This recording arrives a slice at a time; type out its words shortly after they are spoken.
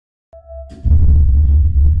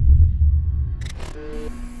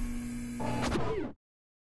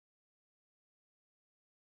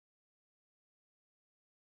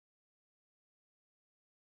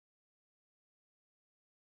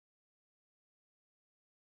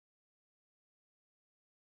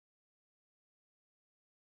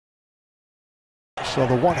So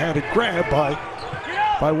the one-handed grab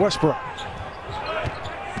by Westbrook.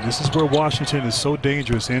 And this is where Washington is so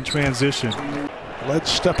dangerous in transition. Led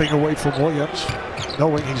stepping away from Williams,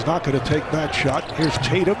 knowing he's not going to take that shot. Here's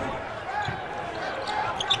Tatum.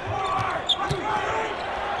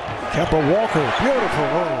 Kemba Walker, beautiful.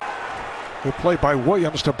 Oh. Good play by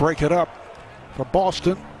Williams to break it up for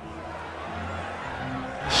Boston.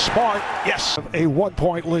 Smart, yes, a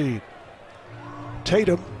 1-point lead.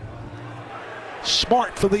 Tatum,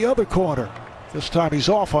 Smart for the other corner. This time he's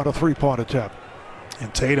off on a three-point attempt.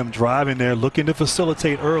 And Tatum driving there, looking to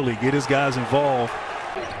facilitate early, get his guys involved.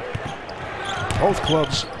 Both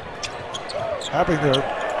clubs having their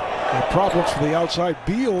problems from the outside.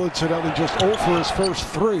 Beal, incidentally, just 0 for his first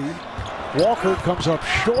 3. Walker comes up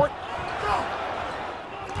short.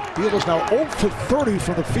 Beal is now 0 for 30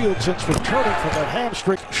 from the field since returning from that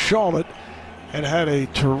hamstring. Charlotte and had a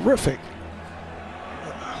terrific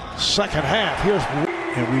second half.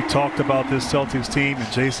 And we talked about this Celtics team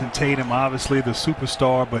and Jason Tatum, obviously the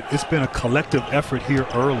superstar, but it's been a collective effort here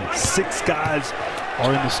early. 6 guys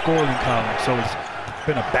are in the scoring column, so it's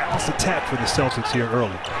been a balanced attack for the Celtics here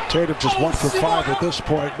early. Tatum just 1 for 5 at this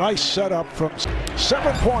point. Nice setup from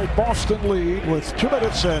 7-point Boston lead with 2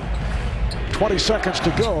 minutes and 20 seconds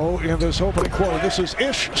to go in this opening quarter. This is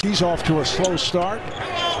Ish. He's off to a slow start.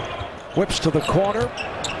 Whips to the corner.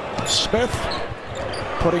 Smith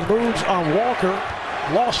putting moves on Walker.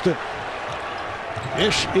 Lost it.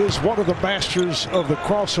 Ish is one of the masters of the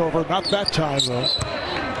crossover. Not that time, though.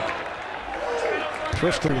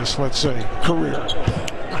 Twisting, let's say, career.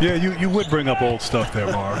 Yeah, you would bring up old stuff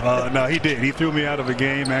there, Mar. No, he did. He threw me out of a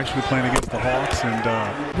game actually playing against the Hawks. And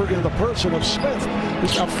in the person of Smith,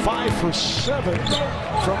 who's got 5 for 7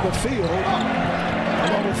 from the field,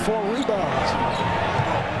 along with 4 rebounds.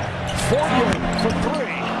 Fournier for 3.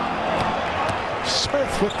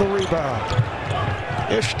 Smith with the rebound.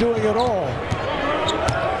 Ish doing it all.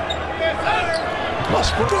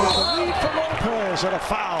 Westbrook with the lead for Lopez, and a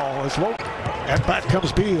foul as Lopez. And back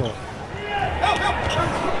comes Beal.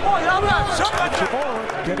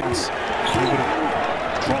 Getting able to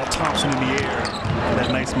draw Thompson in the air for that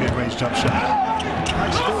nice mid-range jump shot.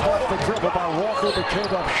 Nice move off the dribble by Walker, but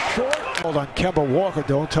came up short. Hold on, Kemba Walker,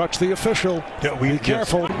 don't touch the official. Yeah, be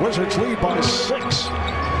careful. Wizards lead by 6.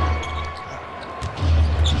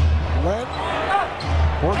 Len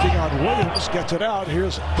working on Williams, gets it out.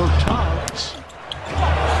 Here's Bertans.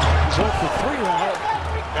 He's 0 for 3 now.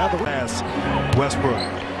 And the pass, Westbrook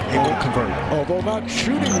able to convert. Although not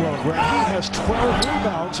shooting well, Grant, he has 12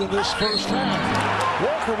 rebounds in this first half.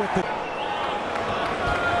 Walker with the...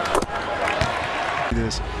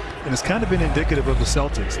 And it's kind of been indicative of the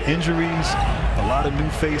Celtics. Injuries, a lot of new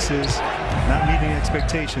faces, not meeting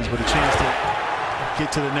expectations, but a chance to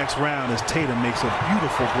get to the next round as Tatum makes a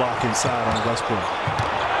beautiful block inside on Westbrook.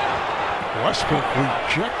 Westbrook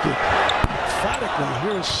rejected emphatically.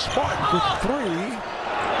 Here's Smart with 3.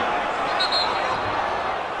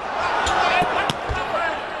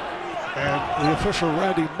 And the official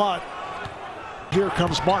Randy Mott. Here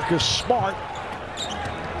comes Marcus Smart.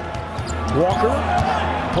 Walker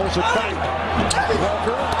pulls it back.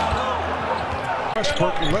 Walker.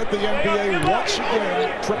 Westbrook led the NBA once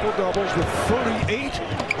again. Triple doubles with 38.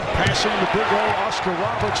 Passing the big old Oscar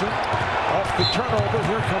Robertson. Off the turnover.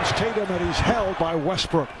 Here comes Tatum, and he's held by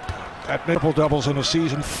Westbrook. At triple doubles in a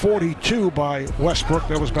season, 42 by Westbrook.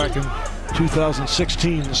 That was back in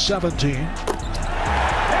 2016-17.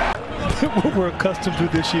 What we're accustomed to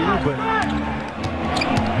this year, but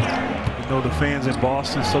you know the fans in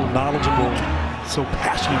Boston so knowledgeable, so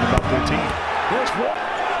passionate about their team. Here's one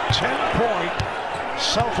 10-point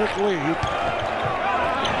Celtic lead.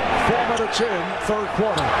 4 minutes in, third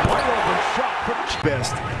quarter. Wide open shot.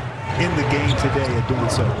 Best in the game today at doing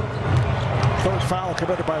so. Third foul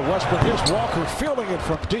committed by Westbrook. Here's Walker fielding it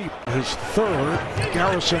from deep. His third.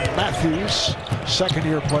 Garrison Matthews,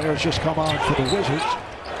 second-year player, has just come on for the Wizards.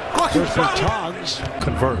 There's Bertans.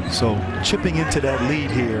 Convert. So chipping into that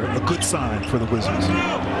lead here, a good sign for the Wizards. Here's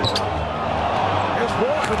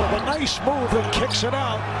Walker with a nice move that kicks it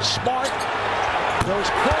out. Smart goes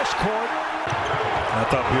cross court. I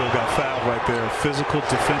thought Beal got fouled right there. Physical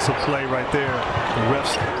defensive play right there. The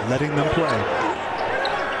refs letting them play.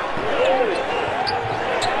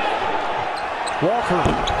 Walker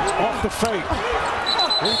off the fake.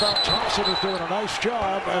 Rebound, Thompson is doing a nice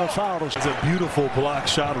job, and a foul. It's a beautiful block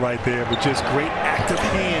shot right there, but just great active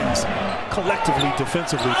hands collectively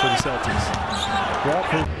defensively for the Celtics.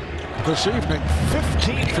 Walker this evening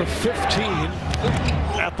 15 for 15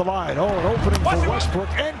 at the line. Oh, an opening for Westbrook,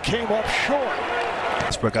 and came up short.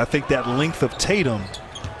 Westbrook, I think that length of Tatum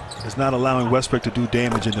is not allowing Westbrook to do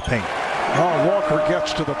damage in the paint. Oh, Walker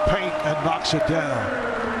gets to the paint and knocks it down.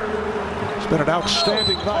 It's been an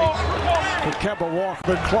outstanding night for Kemba Walker.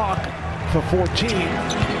 The clock for 14.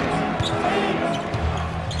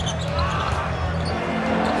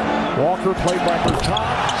 Walker played by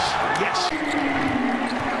Bertans. Yes.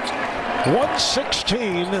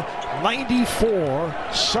 116-94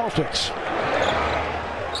 Celtics.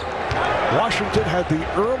 Washington had the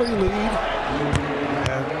early lead.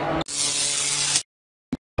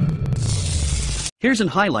 Here's an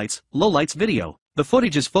highlights, lowlights video. The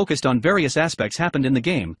footage is focused on various aspects happened in the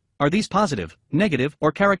game. Are these positive, negative,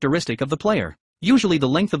 or characteristic of the player? Usually the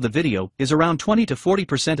length of the video is around 20 to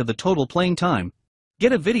 40% of the total playing time.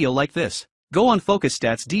 Get a video like this. Go on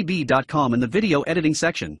focusstats.db.com in the video editing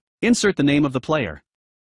section. Insert the name of the player.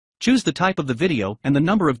 Choose the type of the video and the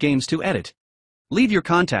number of games to edit. Leave your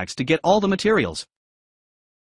contacts to get all the materials.